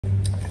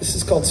This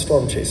is called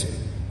Storm Chaser.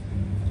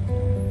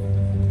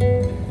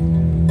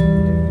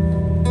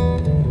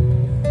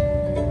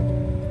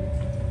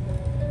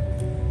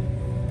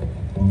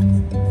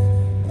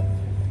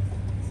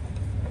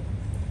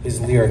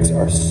 His lyrics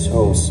are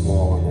so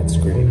small on that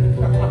screen.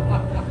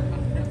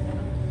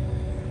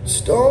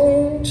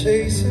 Storm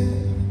chaser,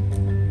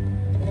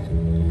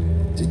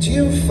 did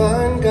you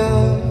find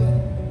God?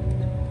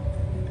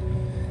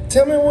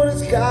 Tell me, what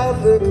does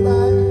God look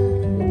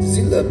like? Does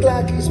he look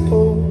like he's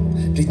poor?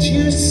 Did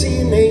you see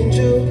an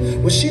angel?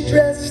 Was she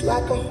dressed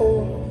like a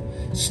whore?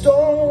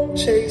 Storm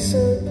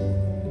chaser,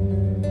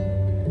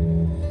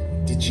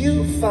 did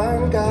you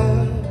find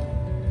God?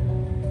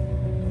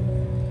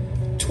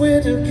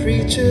 Twitter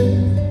preacher,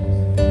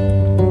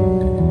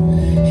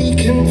 he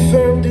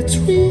confirmed it's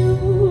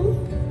real.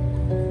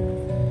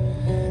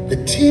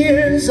 The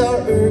tears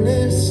are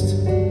earnest,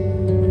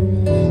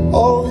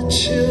 all the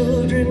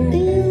children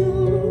kneel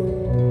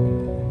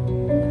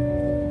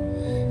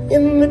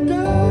in the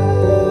dark,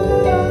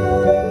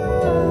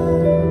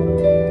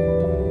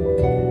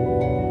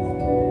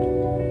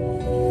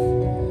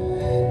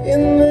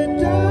 in the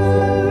dark.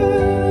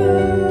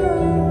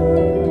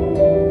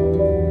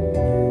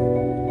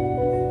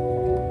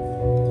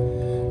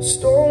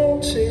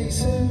 Storm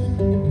chaser,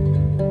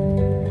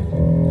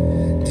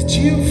 did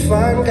you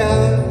find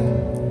God?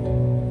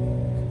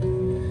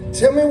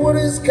 Tell me, what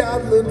does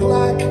God look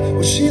like?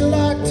 Was she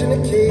locked in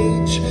a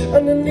cage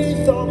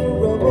underneath all the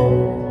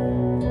rubble?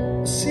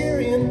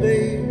 Syrian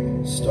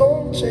babe,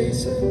 storm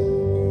chaser,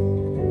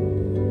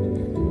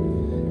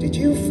 did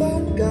you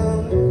find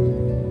God?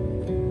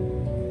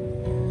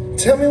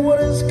 Tell me, what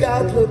does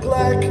God look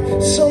like?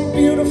 Some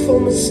beautiful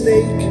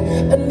mistake,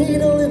 a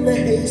needle in the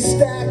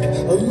haystack,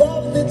 a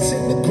love that's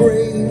in the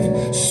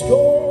grave.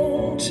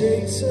 Storm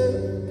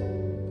chaser,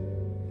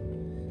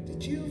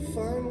 did you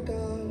find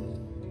God?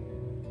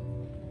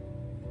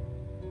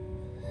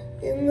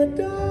 In the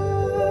dark,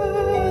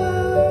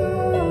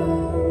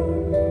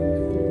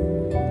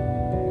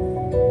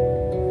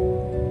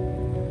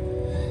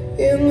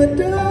 in the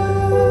dark.